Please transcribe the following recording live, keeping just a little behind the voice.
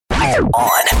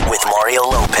On with Mario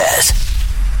Lopez.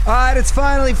 All right, it's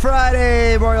finally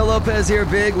Friday. Mario Lopez here.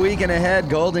 Big weekend ahead.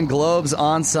 Golden Globes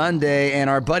on Sunday. And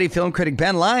our buddy film critic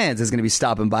Ben Lyons is going to be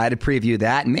stopping by to preview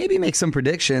that and maybe make some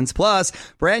predictions. Plus,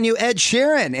 brand new Ed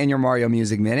Sheeran in your Mario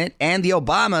Music Minute. And the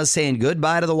Obamas saying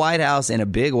goodbye to the White House in a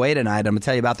big way tonight. I'm going to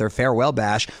tell you about their farewell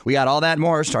bash. We got all that and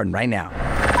more starting right now.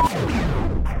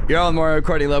 You're on Mario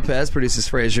Courtney Lopez, producers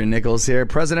Fraser and Nichols here.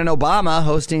 President Obama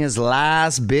hosting his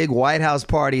last big White House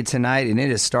party tonight, and it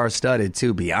is star-studded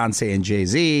too. Beyonce and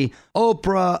Jay-Z,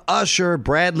 Oprah, Usher,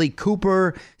 Bradley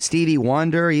Cooper, Stevie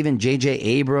Wonder, even J.J.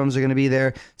 Abrams are going to be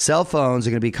there. Cell phones are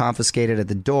going to be confiscated at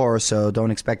the door, so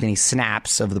don't expect any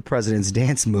snaps of the president's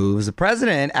dance moves. The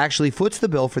president actually foots the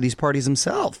bill for these parties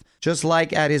himself, just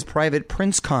like at his private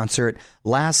Prince concert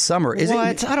last summer.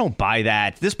 What? I don't buy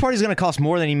that. This party's going to cost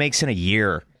more than he makes in a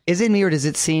year. Is it me, or does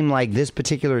it seem like this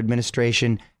particular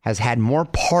administration has had more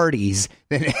parties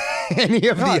than any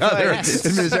of the other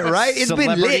administrations, right? It's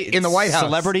been lit in the White House.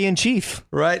 Celebrity in chief.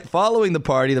 Right. Following the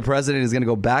party, the president is going to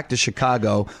go back to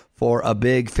Chicago for a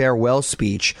big farewell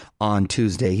speech on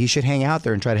Tuesday. He should hang out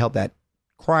there and try to help that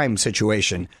crime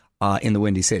situation in the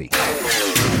Windy City.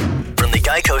 From the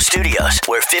Geico Studios,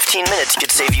 where 15 minutes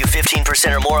could save you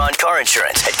 15% or more on car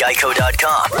insurance at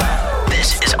geico.com.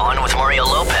 This is On with Mario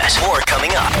Lopez. More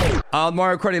coming up. I'm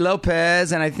Mario Courtney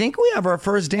Lopez, and I think we have our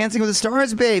first Dancing with the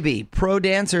Stars baby. Pro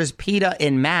dancers Peta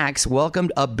and Max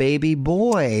welcomed a baby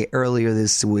boy earlier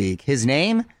this week. His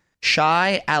name?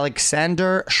 Shai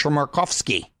Alexander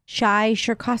Shmerkovsky. Shai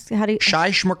Shmerkovsky. How do you?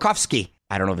 Shai Shmerkovsky.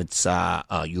 I don't know if it's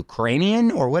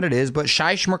Ukrainian or what it is, but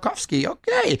Shai Shmerkovsky.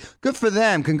 Okay, good for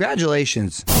them.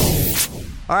 Congratulations.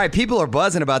 All right, people are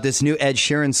buzzing about this new Ed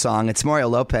Sheeran song. It's Mario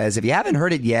Lopez. If you haven't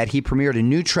heard it yet, he premiered a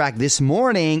new track this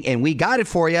morning, and we got it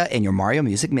for you in your Mario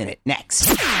Music Minute. Next.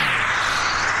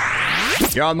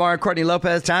 You're on Mario Courtney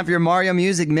Lopez. Time for your Mario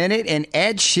Music Minute, and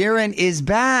Ed Sheeran is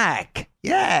back.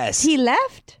 Yes. He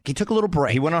left? He took a little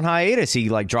break. He went on hiatus. He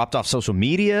dropped off social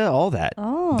media, all that.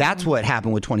 Oh. That's what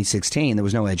happened with 2016. There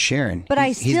was no Ed Sheeran. But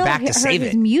he's I still back to heard save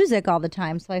his it. music all the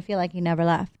time, so I feel like he never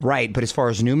left. Right, but as far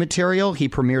as new material, he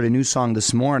premiered a new song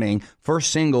this morning.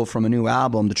 First single from a new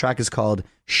album. The track is called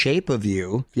Shape of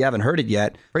You. If you haven't heard it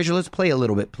yet, Fraser, let's play a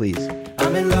little bit, please.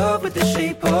 I'm in love with the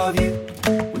shape of you.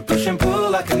 We push and pull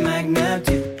like a magnet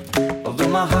do. Although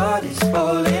my heart is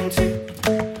falling too.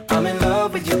 I'm in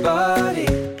love with your body.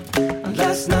 And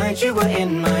last night you were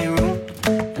in my room.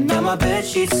 And now my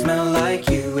bedsheets smell like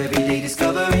you. Every day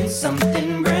discovering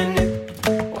something brand new.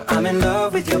 Well, I'm in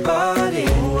love with your body.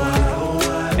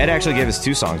 Ed actually gave us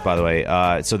two songs, by the way.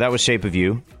 So that was Shape of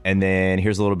You. And then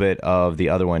here's a little bit of the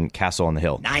other one, Castle on the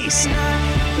Hill. Nice.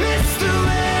 It's the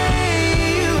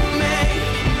way you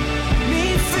make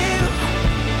me feel.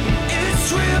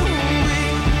 It's real.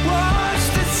 We watch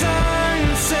the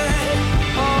sunset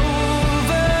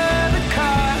over the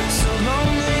castle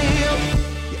on the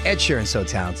hill. Ed Sheeran's so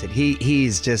talented.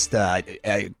 He's just a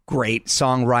great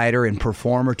songwriter and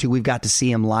performer, too. We've got to see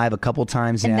him live a couple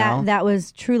times And now. that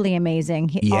was truly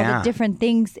amazing. All Yeah. the different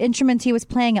instruments he was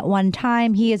playing at one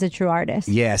time. He is a true artist.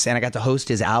 Yes, and I got to host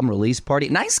his album release party.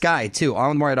 Nice guy, too.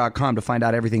 OnWithMario.com to find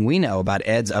out everything we know about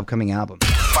Ed's upcoming album.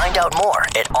 Find out more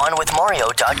at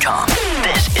onwithmario.com.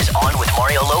 This is On with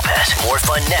Mario Lopez. More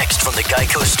fun next from the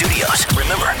Geico Studios.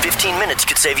 Remember, 15 minutes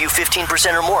could save you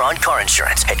 15% or more on car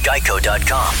insurance at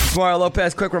geico.com. Mario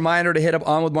Lopez, quick reminder to hit up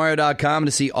OnWithMario.com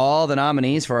to see all the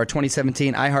nominees for our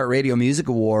 2017 iHeartRadio Music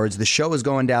Awards. The show is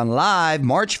going down live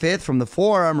March 5th from the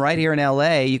Forum right here in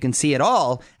L.A. You can see it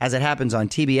all as it happens on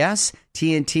TBS,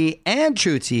 TNT, and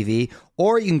True TV,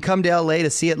 or you can come to L.A. to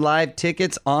see it live.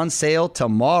 Tickets on sale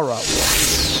tomorrow.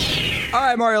 All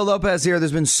right, Mario Lopez here.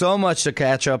 There's been so much to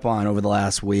catch up on over the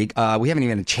last week. We haven't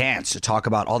even had a chance to talk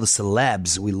about all the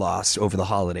celebs we lost over the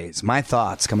holidays. My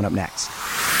thoughts coming up next.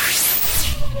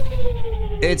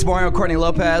 It's Mario Courtney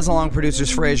Lopez, along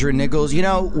producers Fraser and Nichols. You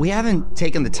know, we haven't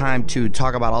taken the time to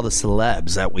talk about all the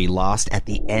celebs that we lost at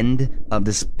the end of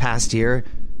this past year.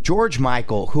 George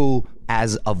Michael, who,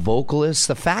 as a vocalist,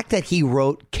 the fact that he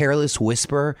wrote Careless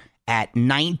Whisper at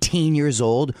 19 years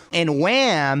old, and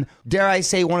Wham, dare I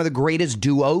say, one of the greatest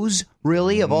duos,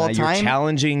 really, of all time. You're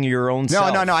challenging your own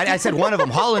self. No. I said one of them.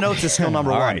 Hall & Oates is still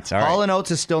number one. All right. Hall & Oates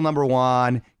is still number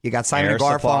one. You got Simon Air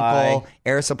Garfunkel, Supply.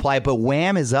 Air Supply, but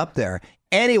Wham is up there.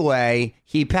 Anyway,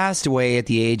 he passed away at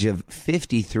the age of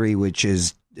 53, which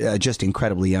is just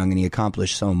incredibly young, and he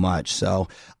accomplished so much. So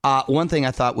one thing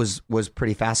I thought was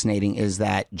pretty fascinating is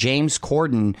that James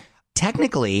Corden,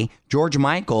 technically, George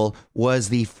Michael was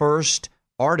the first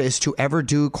artist to ever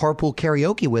do carpool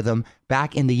karaoke with him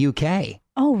back in the UK.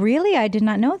 Oh, really? I did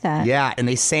not know that. Yeah, and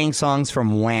they sang songs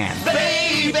from Wham.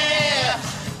 Baby,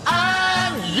 I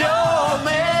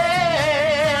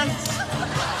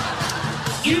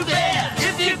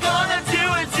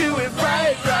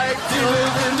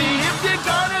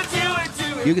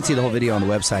You can see the whole video on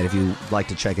the website if you'd like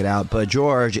to check it out. But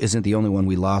George isn't the only one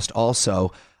we lost.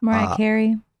 Also, Mariah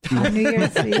Carey on New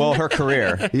Year's Eve. Well, her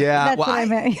career. yeah. That's what I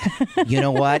meant. You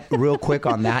know what? Real quick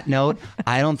on that note,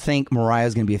 I don't think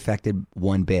Mariah's going to be affected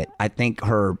one bit. I think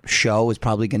her show is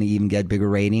probably going to even get bigger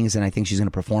ratings, and I think she's going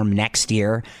to perform next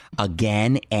year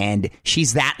again, and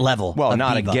she's that level. Well, of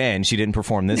not diva. again. She didn't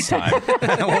perform this time.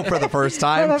 Well, for the first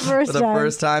time. For the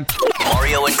first time.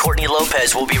 Mario and Courtney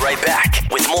Lopez will be right back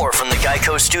with more from the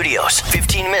Geico Studios.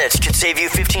 15 minutes could save you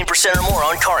 15% or more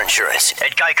on car insurance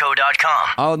at geico.com.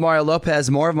 On with Mario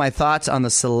Lopez. More of my thoughts on the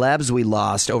celebs we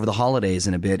lost over the holidays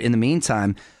in a bit. In the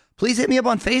meantime, please hit me up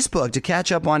on Facebook to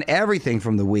catch up on everything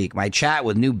from the week. My chat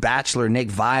with new Bachelor Nick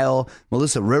Viall,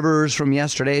 Melissa Rivers from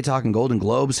yesterday, talking Golden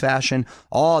Globes fashion,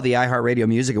 all the iHeartRadio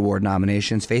Music Award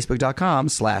nominations,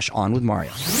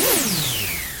 facebook.com/onwithmario.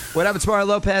 What up, it's Mario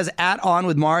Lopez at On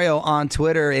With Mario on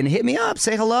Twitter. And hit me up,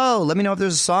 say hello. Let me know if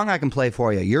there's a song I can play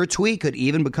for you. Your tweet could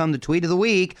even become the tweet of the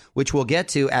week, which we'll get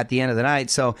to at the end of the night.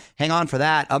 So hang on for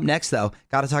that. Up next, though,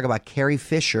 got to talk about Carrie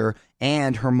Fisher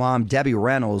and her mom, Debbie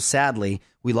Reynolds. Sadly,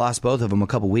 we lost both of them a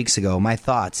couple weeks ago. My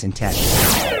thoughts in 10.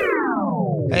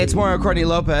 Hey, it's Mario Courtney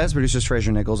Lopez, producers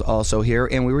Fraser Nichols also here.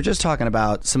 And we were just talking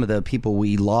about some of the people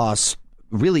we lost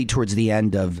really towards the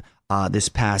end of this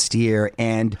past year.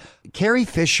 And Carrie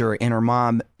Fisher and her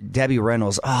mom, Debbie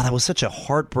Reynolds, that was such a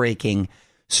heartbreaking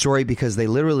story because they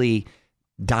literally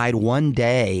died one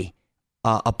day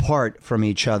apart from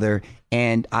each other.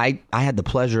 And I had the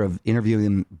pleasure of interviewing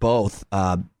them both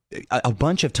a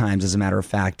bunch of times, as a matter of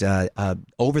fact,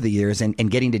 over the years,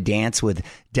 and getting to dance with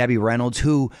Debbie Reynolds,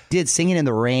 who did Singing in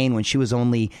the Rain when she was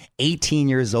only 18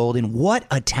 years old. And what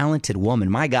a talented woman.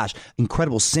 My gosh,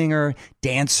 incredible singer,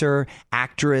 dancer,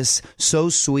 actress, so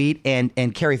sweet.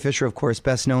 And Carrie Fisher, of course,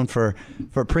 best known for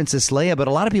Princess Leia. But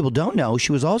a lot of people don't know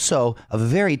she was also a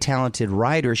very talented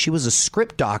writer. She was a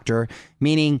script doctor,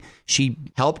 meaning she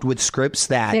helped with scripts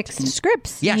that... Fixed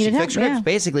scripts. Yeah, she Needed fixed help, scripts,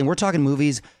 basically. And we're talking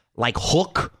movies like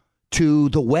Hook, to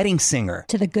The Wedding Singer.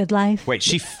 To The Good Life. Wait,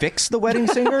 she fixed The Wedding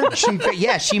Singer?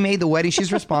 She made The Wedding.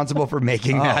 She's responsible for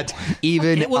making that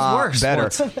even It was worse. better.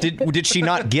 Did she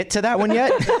not get to that one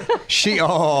yet?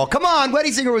 Come on,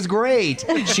 Wedding Singer was great.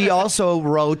 She also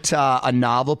wrote a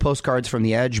novel, Postcards from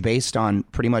the Edge, based on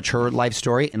pretty much her life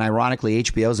story. And ironically,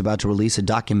 HBO is about to release a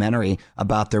documentary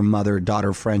about their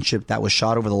mother-daughter friendship that was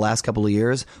shot over the last couple of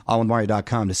years.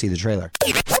 OnWithMario.com to see the trailer.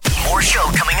 More show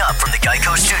coming up from the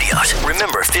Geico Studios.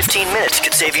 Remember, 15 minutes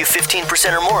could save you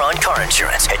 15% or more on car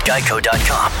insurance at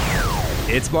geico.com.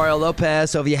 It's Mario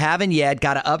Lopez. So if you haven't yet,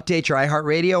 got to update your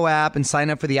iHeartRadio app and sign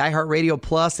up for the iHeartRadio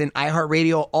Plus and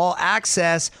iHeartRadio All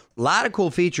Access. A lot of cool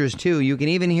features, too. You can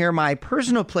even hear my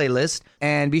personal playlist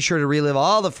and be sure to relive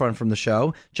all the fun from the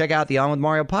show. Check out the On With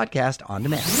Mario podcast on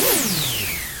demand.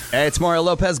 Hey, it's Mario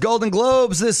Lopez. Golden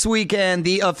Globes this weekend,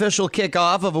 the official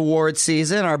kickoff of awards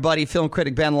season. Our buddy film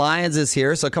critic Ben Lyons is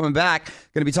here. So coming back,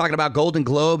 going to be talking about Golden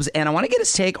Globes. And I want to get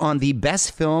his take on the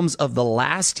best films of the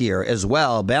last year as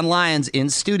well. Ben Lyons in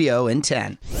studio in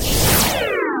 10.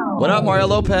 What up, Mario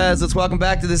Lopez? Let's welcome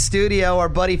back to the studio our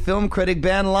buddy film critic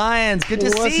Ben Lyons. Good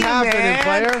to see you, man. What's happening,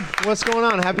 player? What's going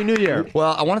on? Happy New Year.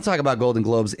 Well, I want to talk about Golden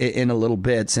Globes in a little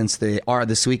bit since they are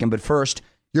this weekend. But first,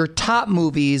 your top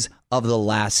movies of the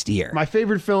last year. My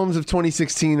favorite films of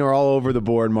 2016 are all over the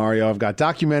board, Mario. I've got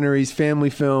documentaries, family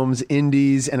films,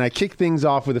 indies, and I kick things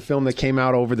off with a film that came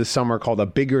out over the summer called A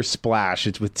Bigger Splash.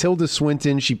 It's with Tilda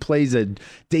Swinton. She plays a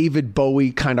David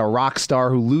Bowie kind of rock star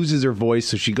who loses her voice,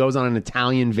 so she goes on an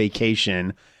Italian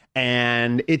vacation.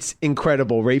 And it's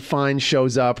incredible. Ralph Fiennes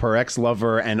shows up, her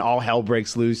ex-lover, and all hell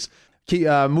breaks loose.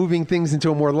 Moving things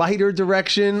into a more lighter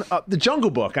direction. The Jungle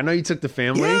Book. I know you took the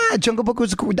family. Yeah, Jungle Book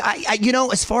was cool.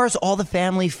 As far as all the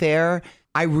family fare,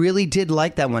 I really did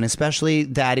like that one, especially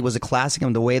that it was a classic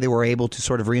and the way they were able to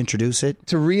sort of reintroduce it.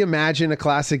 To reimagine a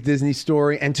classic Disney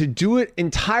story and to do it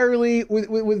entirely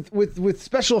with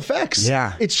special effects.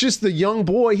 Yeah. It's just the young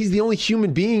boy. He's the only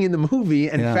human being in the movie.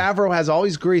 And Favreau has all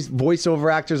these great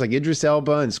voiceover actors like Idris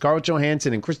Elba and Scarlett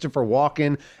Johansson and Christopher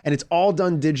Walken. And it's all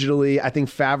done digitally. I think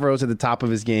Favreau's at the top of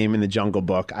his game in the Jungle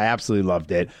Book. I absolutely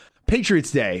loved it.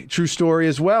 Patriots Day, true story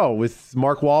as well, with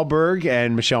Mark Wahlberg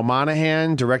and Michelle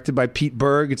Monaghan, directed by Pete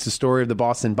Berg. It's the story of the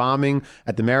Boston bombing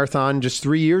at the Marathon just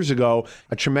 3 years ago.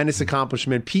 A tremendous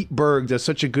accomplishment. Pete Berg does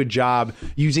such a good job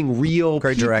using real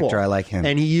Great people. director, I like him.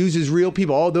 And he uses real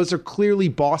people. Oh, those are clearly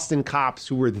Boston cops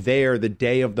who were there the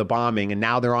day of the bombing, and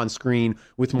now they're on screen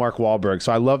with Mark Wahlberg.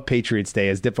 So I love Patriots Day,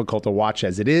 as difficult to watch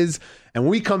as it is. And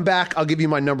when we come back, I'll give you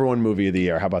my number one movie of the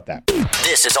year. How about that?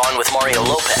 This is On with Mario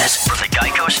Lopez from the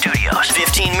Geico Studios.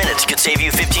 15 minutes could save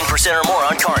you 15% or more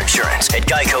on car insurance at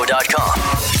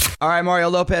geico.com. All right, Mario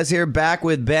Lopez here, back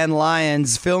with Ben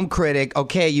Lyons, film critic.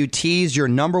 Okay, you teased your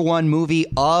number one movie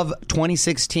of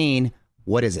 2016.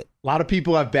 What is it? A lot of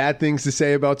people have bad things to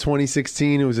say about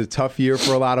 2016. It was a tough year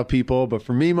for a lot of people. But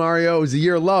for me, Mario, it was a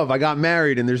year of love. I got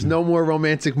married, and there's no more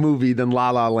romantic movie than La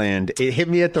La Land. It hit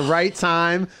me at the right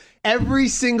time. Every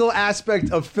single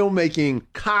aspect of filmmaking,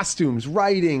 costumes,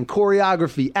 writing,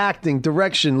 choreography, acting,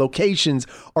 direction, locations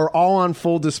are all on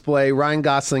full display. Ryan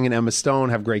Gosling and Emma Stone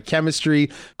have great chemistry.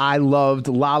 I loved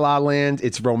La La Land.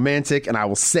 It's romantic, and I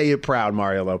will say it proud,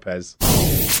 Mario Lopez.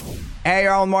 Hey,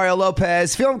 you're on Mario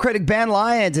Lopez. Film critic Ben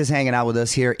Lyons is hanging out with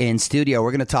us here in studio. We're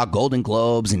going to talk Golden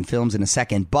Globes and films in a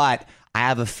second, but I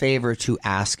have a favor to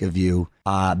ask of you,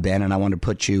 Ben, and I want to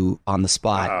put you on the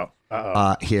spot.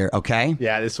 Here, okay?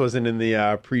 Yeah, this wasn't in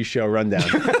the pre-show rundown.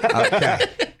 Okay.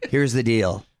 Here's the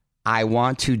deal. I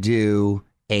want to do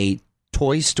a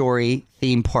Toy Story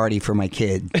theme party for my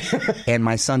kid, and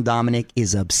my son Dominic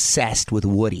is obsessed with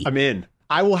Woody. I'm in.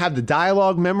 I will have the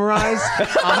dialogue memorized.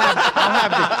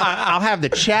 I'll have the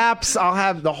chaps. I'll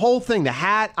have the whole thing, the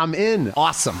hat. I'm in.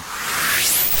 Awesome.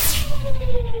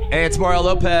 Hey, it's Mario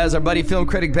Lopez. Our buddy film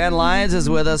critic Ben Lyons is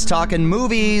with us talking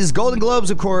movies. Golden Globes,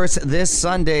 of course, this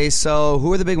Sunday. So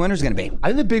who are the big winners going to be? I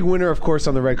think the big winner, of course,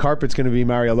 on the red carpet is going to be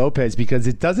Mario Lopez because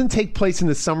it doesn't take place in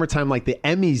the summertime like the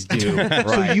Emmys do. Right.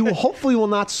 So you hopefully will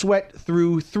not sweat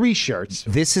through 3 shirts.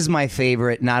 This is my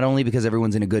favorite, not only because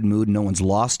everyone's in a good mood and no one's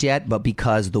lost yet, but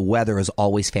because the weather is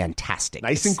always fantastic.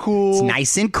 Nice and cool. It's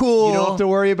nice and cool. You don't have to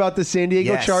worry about the San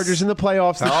Diego Chargers in the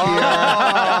playoffs this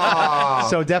year.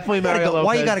 So definitely Mario Lopez.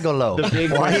 Why you got to go low?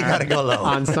 Why you got to go low?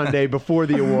 On Sunday before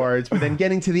the awards. But then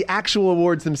getting to the actual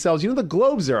awards themselves, the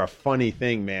Globes are a funny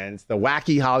thing, man. It's the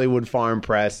wacky Hollywood farm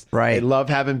press. Right. They love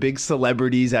having big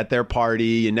celebrities at their party.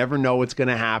 You never know what's going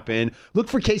to happen. Look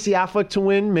for Casey Affleck to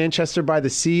win Manchester by the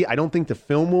Sea. I don't think the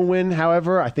film will win,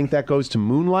 however. I think that goes to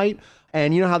Moonlight.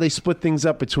 And you know how they split things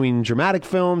up between dramatic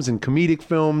films and comedic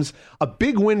films. A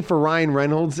big win for Ryan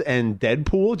Reynolds and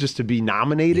Deadpool just to be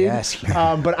nominated. Yes.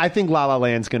 But I think La La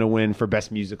Land's going to win for Best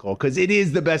Musical because it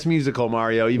is the best musical,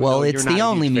 Mario. Well, it's the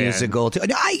only musical.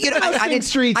 I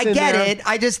get it.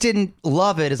 I just didn't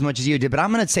love it as much as you did. But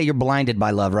I'm going to say you're blinded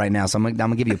by love right now. So I'm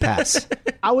going to give you a pass.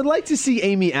 I would like to see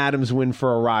Amy Adams win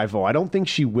for Arrival. I don't think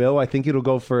she will. I think it'll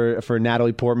go for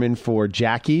Natalie Portman for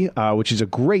Jackie, which is a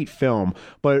great film.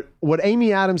 But what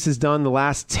Amy Adams has done the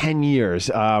last 10 years,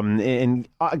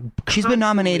 she's been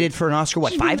nominated for an Oscar,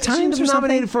 5 times? She's been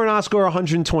nominated for an Oscar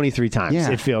 123 times,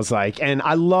 it feels like. And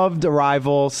I loved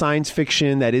Arrival, science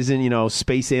fiction that isn't,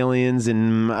 space aliens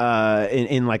and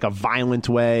in like a violent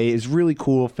way. It's a really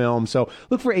cool film. So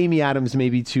look for Amy Adams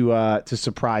maybe to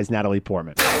surprise Natalie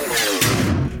Portman.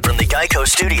 From the Geico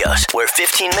Studios, where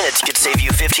 15 minutes could save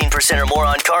you 15% or more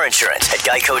on car insurance at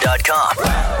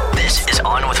geico.com. This is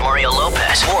On with Mario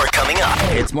Lopez. More coming up.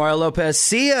 It's Mario Lopez.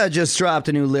 Sia just dropped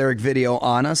a new lyric video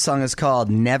on us. Song is called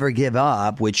Never Give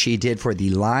Up, which she did for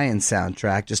the Lions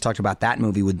soundtrack. Just talked about that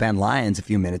movie with Ben Lyons a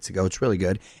few minutes ago. It's really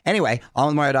good. Anyway,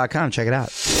 onwithmario.com. Check it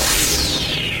out.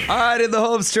 All right, in the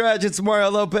home stretch, it's Mario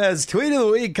Lopez. Tweet of the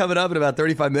week coming up in about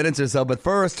 35 minutes or so. But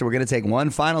first, we're going to take one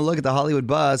final look at the Hollywood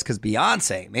buzz because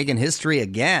Beyonce making history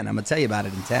again. I'm going to tell you about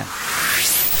it in 10.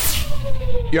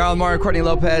 You're on Mario Courtney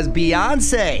Lopez.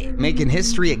 Beyonce making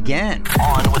history again.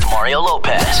 On with Mario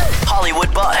Lopez.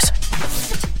 Hollywood buzz.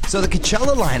 So the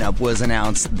Coachella lineup was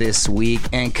announced this week,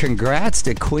 and congrats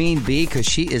to Queen Bee because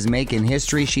she is making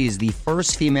history. She is the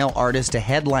first female artist to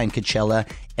headline Coachella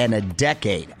in a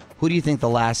decade. Who do you think the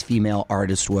last female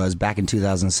artist was back in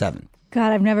 2007?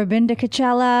 God, I've never been to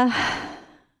Coachella.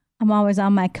 I'm always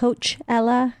on my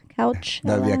Coachella couch.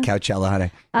 That would be a Coachella,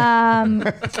 honey.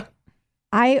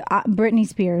 Britney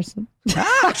Spears.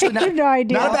 Actually, I have no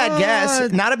idea. Not a bad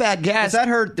guess. Not a bad guess. Was that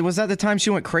her? Was that the time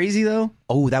she went crazy though?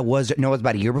 Oh, it was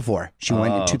about a year before. She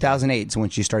went in 2008, so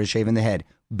when she started shaving the head.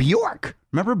 Bjork.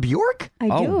 Remember Bjork? I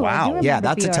do. Oh, wow. Yeah,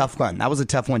 that's Bjork. a tough one. That was a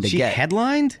tough one to She get.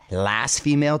 headlined? Last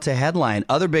female to headline.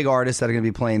 Other big artists that are going to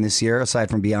be playing this year, aside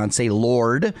from Beyonce,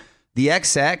 Lorde, the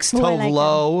XX, Oh, I Tove like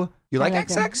Lo. You like them.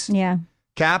 XX? Yeah.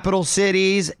 Capital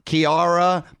Cities,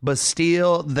 Kiara,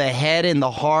 Bastille, The Head and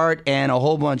the Heart, and a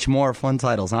whole bunch more fun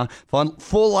titles, huh?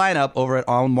 Full lineup over at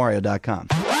onmario.com.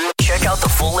 Check out the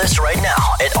full list right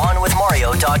now at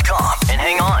onwithmario.com. And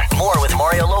hang on, more with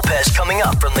Mario Lopez coming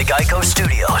up from the Geico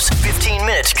Studios. 15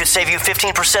 minutes could save you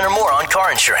 15% or more on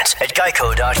car insurance at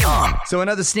geico.com. So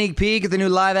another sneak peek at the new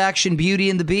live-action Beauty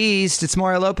and the Beast. It's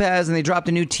Mario Lopez, and they dropped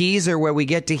a new teaser where we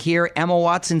get to hear Emma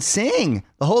Watson sing.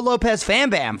 The whole Lopez fan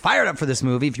bam fired up for this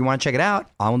movie. If you want to check it out,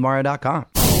 onwithmario.com.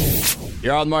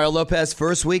 You're on Mario Lopez.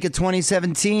 First week of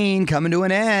 2017 coming to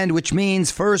an end, which means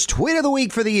first tweet of the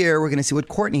week for the year. We're going to see what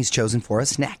Courtney's chosen for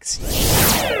us next.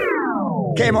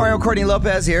 Okay, Mario, Courtney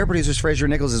Lopez here. Producers Fraser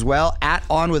Nichols as well. At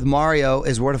On With Mario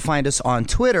is where to find us on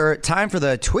Twitter. Time for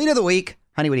the tweet of the week.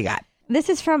 Honey, what do you got? This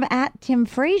is from at Tim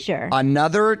Frazier.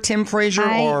 Another Tim Frazier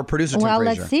or producer Tim Frazier?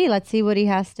 Well, let's see what he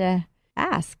has to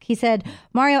ask. He said,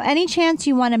 Mario, any chance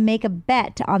you want to make a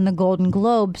bet on the Golden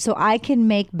Globe so I can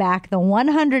make back the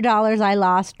 $100 I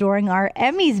lost during our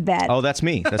Emmys bet? Oh, that's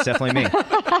me. That's definitely me.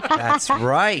 That's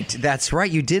right. That's right.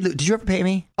 You did. Did you ever pay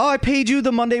me? Oh, I paid you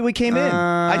the Monday we came in.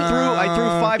 I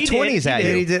threw 520s at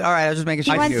you. He did. All right. I was just making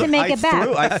sure. He wants to make it back.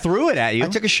 I threw it at you. I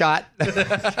took a shot.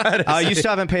 You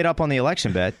still haven't paid up on the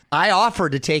election bet. I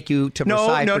offered to take you to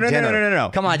Versailles for dinner. No.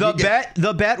 Come on.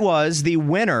 The bet was the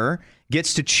winner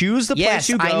gets to choose the place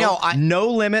you go. I know. No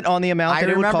limit on the amount that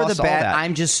it would cost. I remember the bet. All that.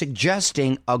 I'm just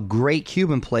suggesting a great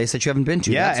Cuban place that you haven't been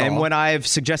to. Yeah, that's and all. when I've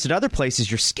suggested other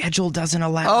places, your schedule doesn't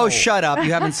allow. Oh, shut up.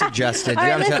 You haven't suggested. All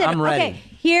right, haven't said, listen, I'm ready. Okay.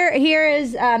 Here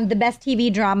is the best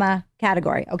TV drama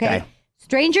category. Okay.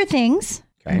 Stranger Things.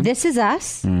 Okay. This Is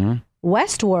Us. Mm-hmm.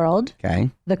 Westworld. Okay.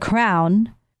 The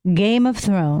Crown. Game of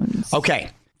Thrones. Okay.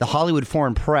 The Hollywood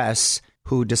Foreign Press,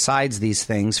 who decides these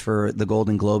things for the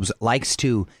Golden Globes, likes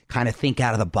to kind of think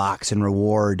out of the box and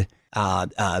reward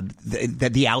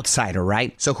the outsider,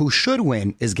 right? So who should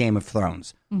win is Game of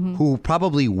Thrones. Mm-hmm. Who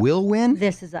probably will win?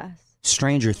 This Is Us.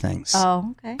 Stranger Things.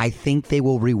 Oh, okay. I think they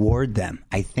will reward them.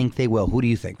 I think they will. Who do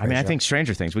you think? I mean, I think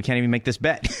Stranger Things. We can't even make this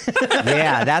bet.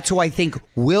 Yeah, that's who I think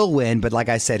will win. But like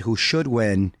I said, who should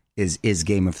win is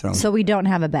Game of Thrones. So we don't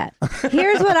have a bet.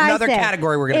 Here's what I Another say.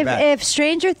 category we're going to bet. If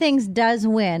Stranger Things does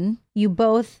win, you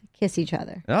both kiss each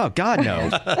other. Oh, God, no.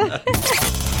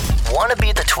 Want to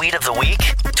be the tweet of the week?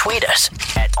 Tweet us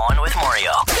at On With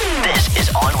Mario. This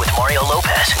is On With Mario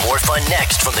Lopez. More fun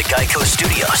next from the Geico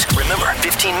Studios. Remember,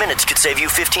 15 minutes could save you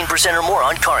 15% or more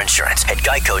on car insurance at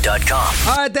geico.com.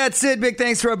 All right, that's it. Big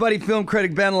thanks to our buddy film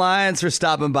critic Ben Lyons for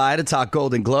stopping by to talk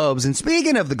Golden Globes. And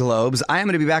speaking of the Globes, I am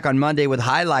going to be back on Monday with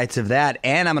highlights of that,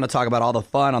 and I'm going to talk about all the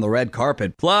fun on the red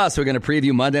carpet. Plus, we're going to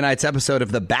preview Monday night's episode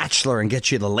of The Bachelor and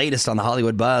get you the latest on the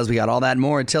Hollywood buzz. We got all that and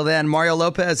more. Until then, Mario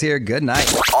Lopez here. Good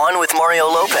night. On with Mario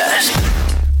Lopez.